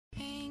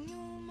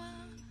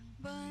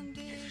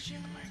If you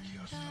make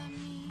yourself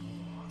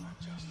more than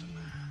just a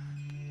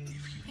man,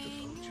 if you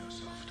devote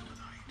yourself to an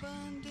ideal,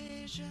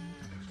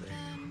 and if they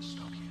can't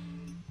stop you,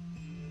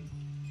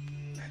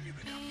 then you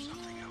become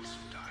something else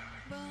entirely.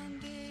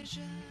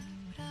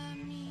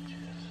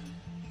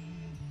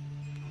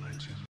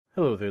 Legend.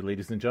 Hello there,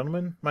 ladies and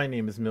gentlemen. My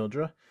name is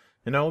Mildra,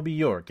 and I will be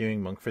your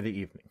gaming monk for the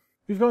evening.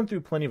 We've gone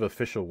through plenty of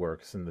official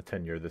works in the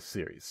tenure of this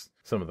series.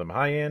 Some of them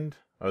high-end,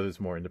 others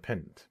more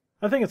independent.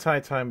 I think it's high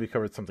time we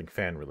covered something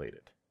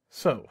fan-related.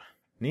 So,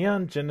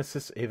 Neon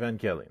Genesis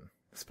Evangelion.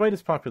 Despite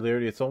its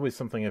popularity, it's always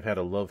something I've had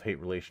a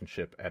love-hate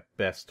relationship at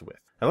best with.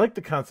 I like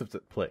the concepts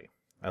at play.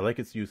 I like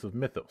its use of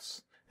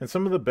mythos, and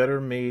some of the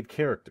better-made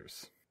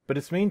characters. But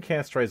its main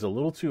cast tries a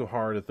little too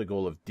hard at the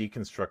goal of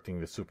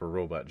deconstructing the super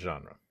robot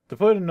genre. To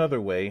put it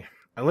another way,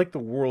 I like the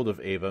world of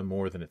Eva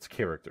more than its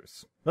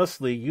characters.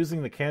 Thusly,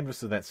 using the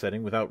canvas of that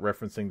setting without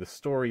referencing the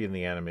story in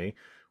the anime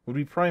would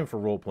be prime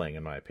for role-playing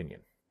in my opinion.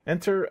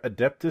 Enter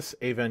Adeptus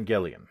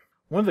Evangelion.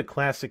 One of the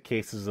classic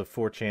cases of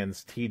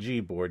 4chan's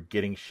TG board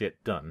getting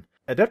shit done.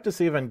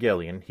 Adeptus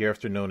Evangelion,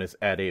 hereafter known as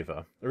Ad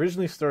Eva,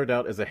 originally started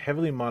out as a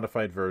heavily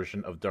modified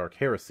version of Dark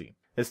Heresy.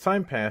 As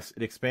time passed,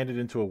 it expanded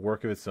into a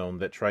work of its own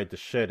that tried to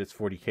shed its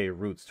 40k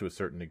roots to a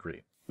certain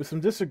degree, with some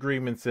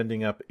disagreements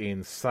ending up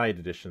in side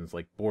editions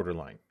like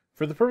Borderline.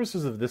 For the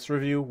purposes of this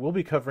review, we'll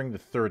be covering the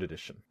 3rd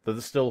edition. Does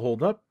it still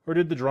hold up, or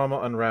did the drama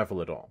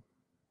unravel at all?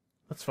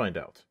 Let's find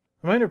out.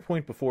 A minor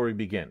point before we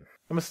begin.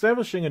 I'm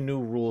establishing a new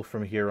rule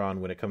from here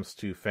on when it comes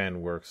to fan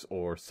works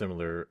or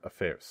similar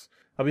affairs.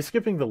 I'll be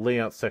skipping the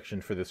layout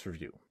section for this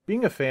review.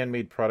 Being a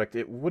fan-made product,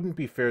 it wouldn't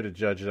be fair to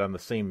judge it on the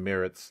same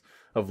merits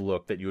of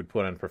look that you would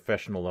put on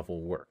professional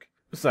level work.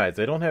 Besides,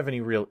 I don't have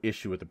any real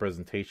issue with the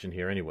presentation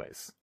here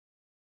anyways.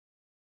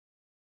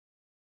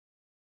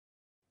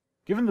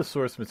 Given the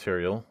source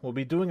material, we'll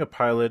be doing a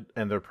pilot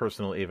and their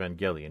personal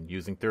Evangelion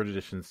using 3rd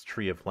edition's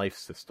Tree of Life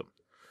system.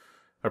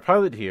 Our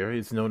pilot here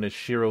is known as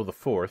Shiro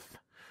IV,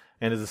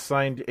 and his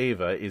assigned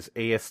Eva is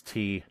AST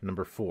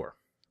number 4.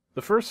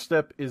 The first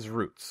step is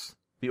roots,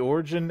 the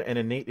origin and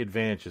innate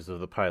advantages of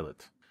the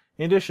pilot.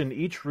 In addition,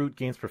 each root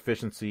gains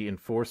proficiency in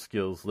 4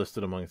 skills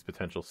listed among its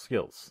potential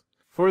skills.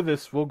 For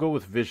this, we'll go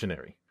with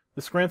Visionary.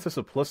 This grants us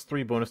a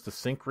 +3 bonus to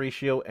sync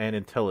ratio and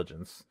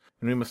intelligence,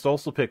 and we must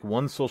also pick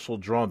 1 social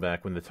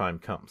drawback when the time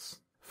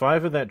comes.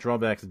 5 of that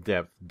drawback's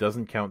depth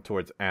doesn't count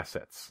towards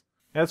assets.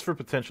 As for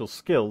potential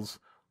skills,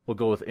 we'll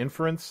go with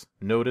Inference,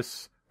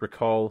 Notice,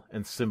 Recall,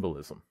 and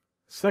Symbolism.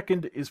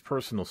 Second is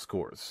personal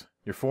scores,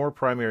 your 4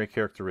 primary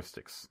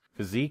characteristics: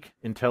 Physique,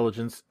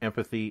 Intelligence,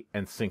 Empathy,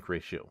 and Sync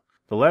ratio,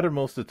 the latter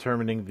most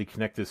determining the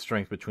connective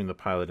strength between the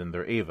pilot and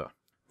their Eva.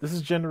 This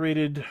is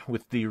generated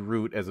with the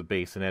root as a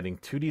base and adding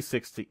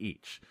 2d6 to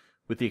each,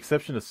 with the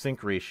exception of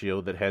Sync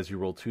ratio that has you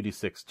roll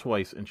 2d6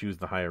 twice and choose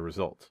the higher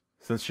result.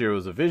 Since Shiro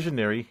is a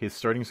visionary, his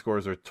starting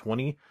scores are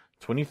 20,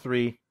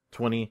 23,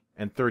 20,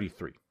 and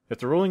 33.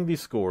 After rolling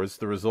these scores,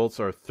 the results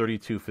are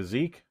 32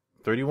 Physique,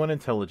 31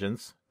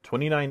 Intelligence,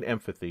 29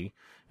 Empathy,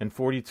 and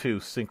 42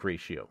 Sync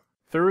ratio.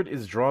 Third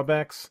is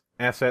Drawbacks,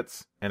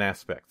 Assets, and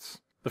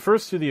Aspects. The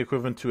first two the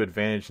equivalent to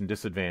advantage and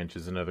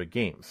disadvantages in other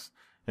games,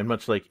 and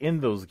much like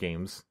in those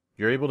games,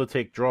 you're able to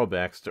take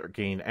drawbacks to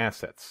gain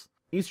assets.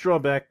 Each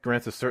drawback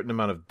grants a certain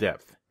amount of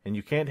depth, and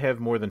you can't have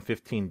more than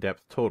 15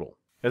 depth total.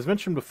 As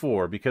mentioned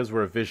before, because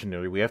we're a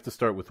visionary, we have to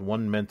start with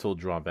 1 mental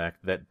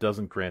drawback that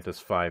doesn't grant us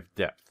 5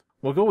 depth.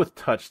 We'll go with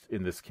Touched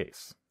in this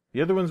case.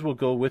 The other ones we'll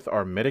go with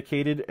are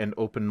Medicated and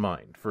Open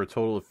Mind, for a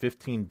total of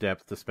 15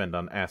 depth to spend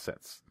on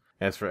assets.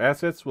 As for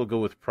assets, we'll go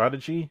with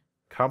Prodigy,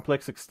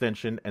 Complex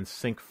Extension, and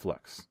Sync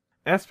Flux.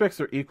 Aspects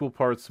are equal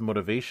parts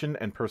motivation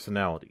and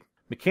personality.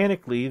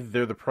 Mechanically,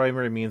 they're the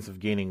primary means of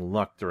gaining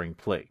luck during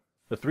play.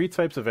 The 3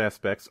 types of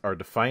aspects are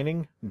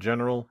Defining,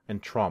 General,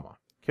 and Trauma.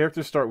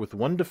 Characters start with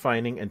 1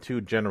 Defining and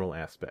 2 General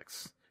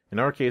aspects. In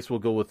our case, we'll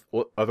go with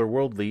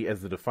Otherworldly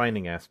as the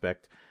Defining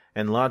aspect,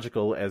 and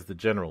Logical as the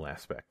General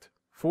aspect.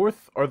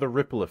 Fourth are the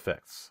Ripple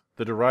effects,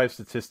 the derived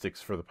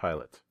statistics for the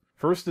pilot.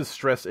 First is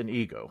Stress and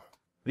Ego.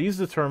 These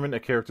determine a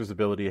character's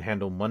ability to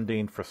handle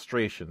mundane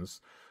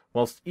frustrations,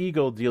 whilst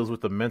Ego deals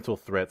with the mental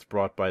threats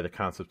brought by the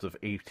concepts of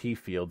AT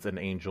fields and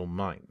angel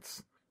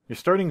minds. Your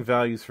starting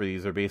values for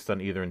these are based on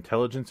either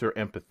intelligence or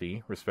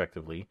empathy,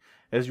 respectively,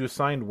 as you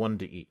assign 1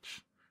 to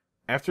each.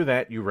 After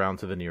that, you round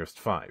to the nearest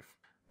 5.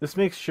 This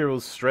makes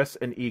Shiro's Stress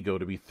and Ego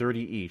to be 30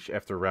 each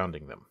after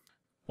rounding them.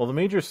 While the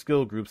major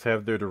skill groups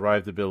have their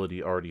derived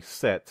ability already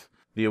set,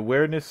 the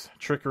Awareness,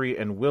 Trickery,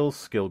 and Will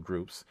skill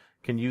groups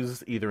can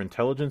use either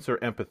intelligence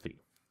or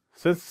empathy.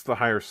 Since it's the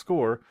higher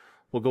score,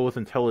 we'll go with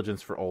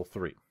intelligence for all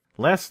 3.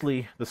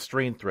 Lastly, the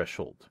Strain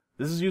threshold.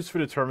 This is used for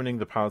determining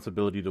the pilot's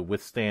ability to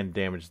withstand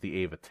damage the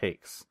Eva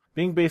takes.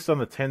 Being based on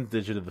the 10th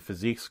digit of the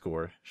physique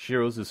score,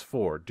 Shiro's is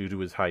 4 due to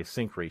his high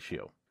sync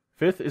ratio.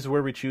 Fifth is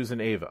where we choose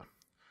an Eva.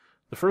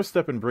 The first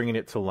step in bringing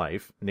it to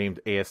life,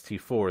 named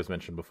AST4 as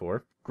mentioned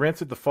before,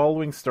 grants it the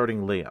following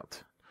starting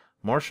layout: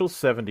 Martial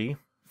 70,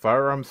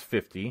 Firearms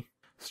 50,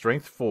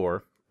 Strength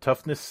 4,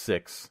 Toughness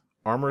 6,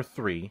 Armor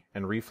 3,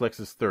 and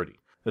Reflexes 30.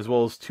 as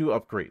well as 2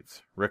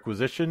 upgrades,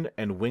 Requisition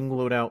and Wing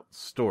Loadout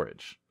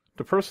Storage.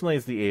 To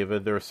personalize the Eva,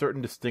 there are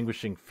certain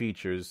distinguishing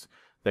features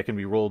that can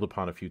be rolled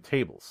upon a few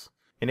tables.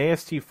 In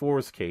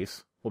AST4's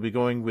case, we'll be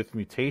going with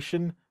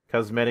Mutation,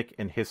 Cosmetic,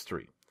 and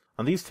History.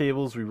 On these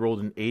tables, we rolled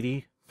an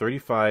 80,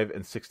 35,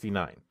 and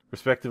 69,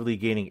 respectively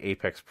gaining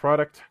Apex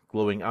Product,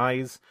 Glowing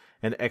Eyes,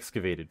 and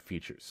Excavated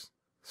features.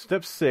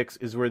 Step 6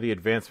 is where the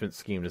advancement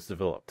scheme is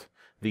developed,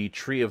 the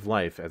Tree of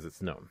Life as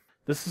it's known.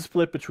 This is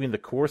split between the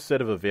core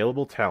set of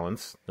available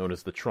talents, known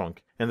as the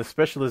Trunk, and the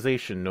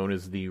specialization known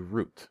as the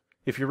Root.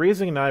 If you're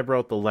raising an eyebrow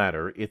at the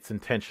latter, it's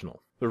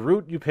intentional. The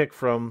route you pick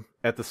from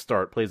at the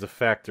start plays a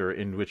factor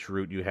in which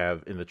route you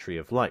have in the Tree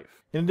of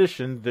Life. In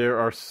addition, there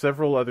are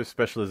several other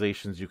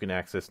specializations you can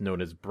access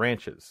known as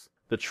branches.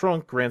 The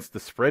Trunk grants the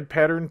Spread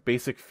Pattern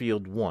Basic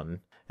Field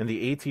 1 and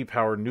the AT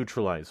Power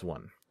Neutralize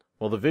 1,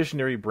 while the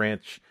Visionary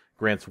branch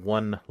grants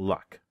 1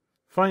 Luck.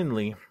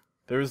 Finally,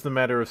 there is the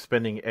matter of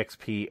spending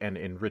XP and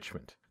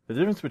Enrichment. The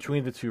difference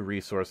between the two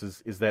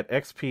resources is that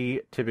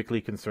XP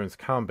typically concerns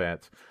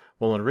combat,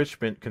 while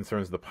Enrichment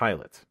concerns the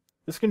pilot.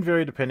 This can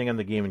vary depending on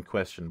the game in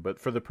question, but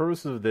for the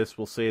purposes of this,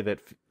 we'll say that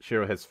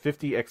Shiro has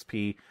 50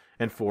 XP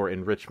and 4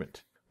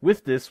 Enrichment.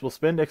 With this, we'll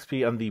spend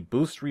XP on the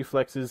Boost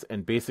Reflexes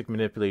and Basic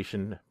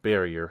Manipulation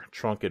Barrier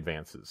Trunk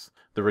Advances,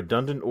 the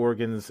Redundant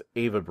Organs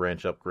Ava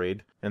Branch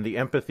Upgrade, and the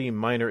Empathy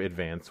Minor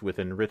Advance with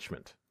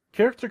Enrichment.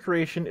 Character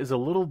creation is a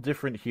little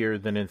different here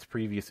than in its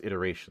previous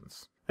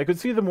iterations. I could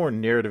see the more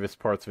narrativist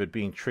parts of it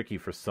being tricky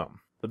for some.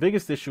 The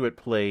biggest issue at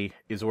play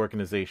is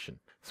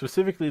organization,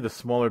 specifically the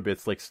smaller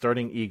bits like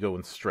starting ego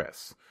and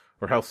stress,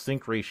 or how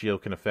sync ratio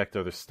can affect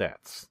other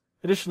stats.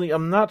 Additionally,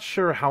 I'm not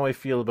sure how I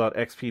feel about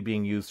XP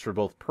being used for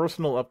both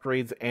personal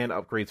upgrades and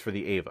upgrades for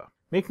the Ava.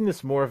 Making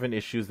this more of an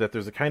issue is that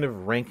there's a kind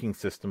of ranking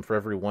system for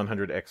every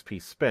 100 XP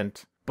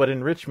spent, but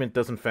enrichment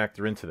doesn't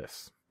factor into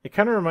this. It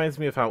kind of reminds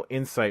me of how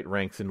Insight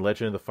ranks in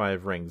Legend of the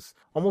Five Rings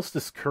almost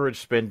discourage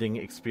spending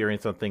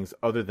experience on things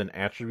other than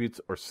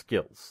attributes or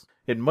skills.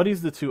 It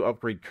muddies the two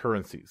upgrade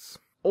currencies.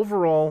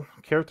 Overall,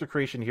 character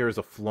creation here is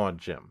a flawed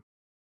gem.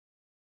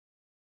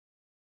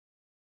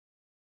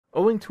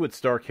 Owing to its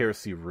Dark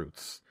Heresy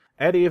roots,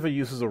 Ava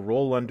uses a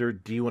roll-under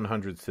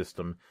D100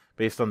 system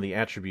based on the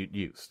attribute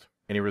used.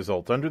 Any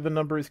result under the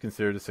number is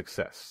considered a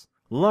success.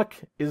 Luck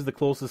is the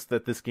closest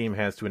that this game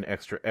has to an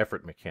extra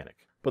effort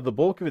mechanic, but the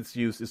bulk of its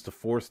use is to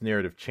force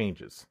narrative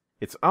changes.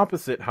 Its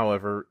opposite,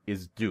 however,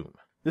 is Doom.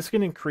 This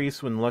can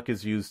increase when luck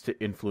is used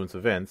to influence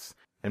events,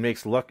 and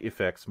makes luck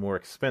effects more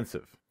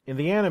expensive. In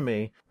the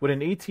anime, what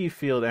an AT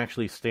field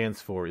actually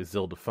stands for is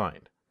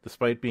ill-defined,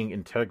 despite being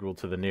integral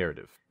to the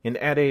narrative. In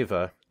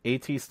Ava,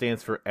 AT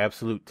stands for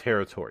Absolute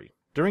Territory.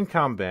 During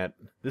combat,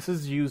 this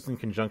is used in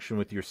conjunction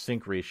with your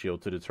sync ratio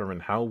to determine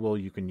how well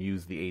you can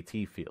use the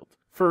AT field.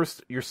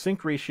 First, your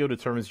sync ratio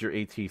determines your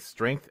AT's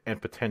strength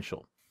and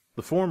potential.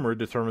 The former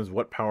determines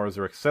what powers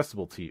are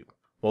accessible to you,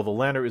 while the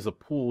latter is a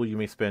pool you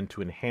may spend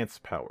to enhance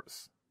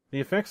powers. The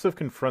effects of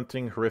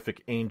confronting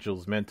horrific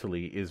angels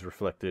mentally is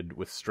reflected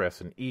with stress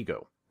and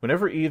ego.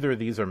 Whenever either of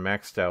these are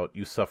maxed out,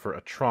 you suffer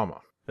a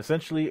trauma,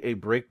 essentially a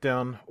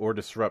breakdown or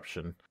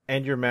disruption,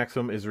 and your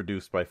maximum is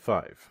reduced by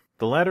 5.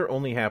 The latter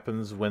only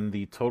happens when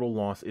the total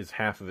loss is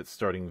half of its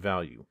starting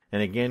value,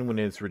 and again when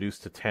it is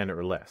reduced to 10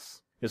 or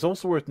less. It's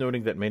also worth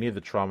noting that many of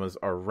the traumas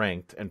are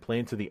ranked and play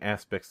into the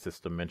aspect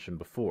system mentioned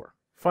before.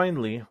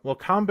 Finally, while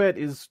combat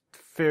is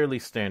fairly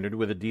standard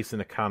with a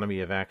decent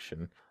economy of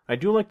action, I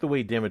do like the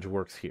way damage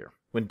works here.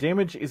 When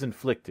damage is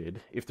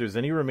inflicted, if there's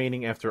any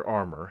remaining after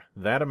armor,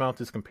 that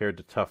amount is compared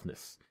to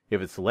toughness.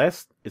 If it's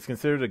less, it's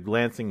considered a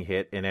glancing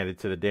hit and added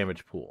to the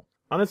damage pool.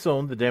 On its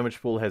own, the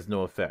damage pool has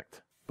no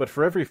effect. But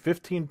for every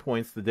 15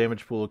 points the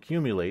damage pool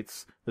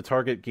accumulates, the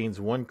target gains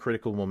 1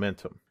 critical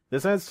momentum.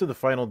 This adds to the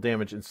final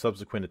damage in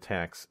subsequent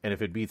attacks, and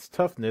if it beats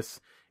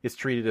toughness, it's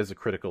treated as a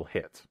critical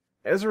hit.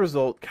 As a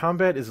result,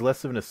 combat is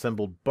less of an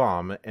assembled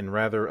bomb and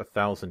rather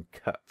 1,000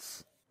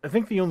 cuts. I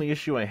think the only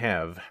issue I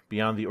have,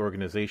 beyond the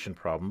organization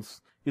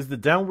problems, is the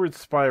downward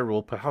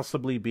spiral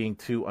possibly being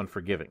too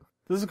unforgiving.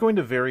 This is going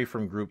to vary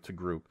from group to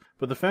group,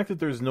 but the fact that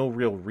there's no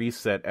real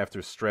reset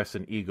after stress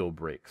and ego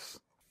breaks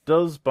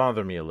does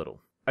bother me a little.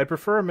 I'd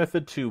prefer a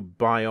method to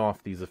buy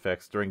off these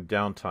effects during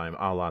downtime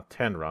a la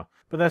Tenra,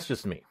 but that's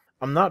just me.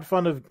 I'm not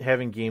fond of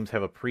having games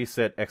have a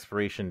preset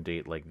expiration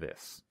date like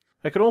this.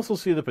 I could also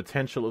see the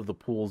potential of the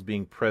pools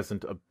being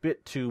present a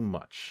bit too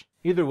much.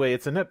 Either way,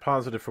 it's a net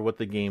positive for what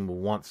the game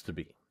wants to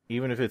be,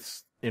 even if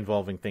it's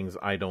involving things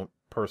I don't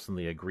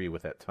personally agree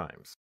with at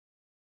times.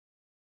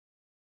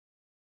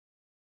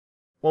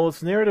 While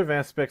its narrative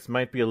aspects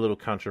might be a little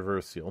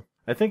controversial,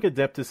 I think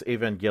Adeptus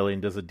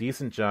Evangelion does a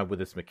decent job with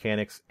its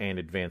mechanics and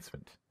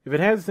advancement. If it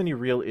has any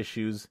real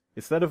issues,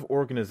 it's that of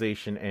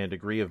organization and a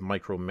degree of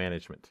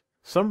micromanagement.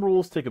 Some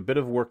rules take a bit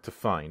of work to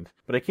find,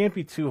 but I can't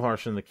be too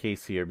harsh on the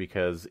case here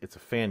because it's a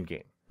fan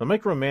game. The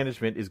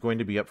micromanagement is going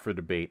to be up for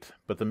debate,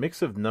 but the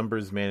mix of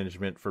numbers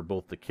management for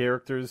both the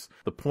characters,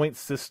 the point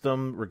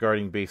system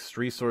regarding base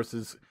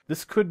resources,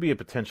 this could be a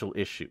potential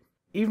issue.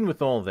 Even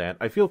with all that,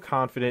 I feel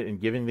confident in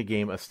giving the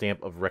game a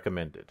stamp of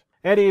recommended.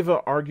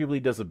 Adeva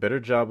arguably does a better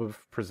job of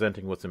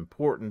presenting what's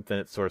important than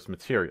its source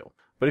material,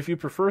 but if you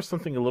prefer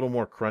something a little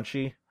more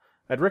crunchy,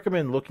 I'd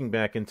recommend looking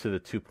back into the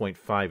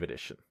 2.5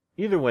 edition.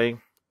 Either way,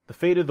 the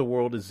fate of the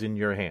world is in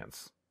your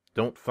hands.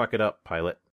 Don't fuck it up, pilot.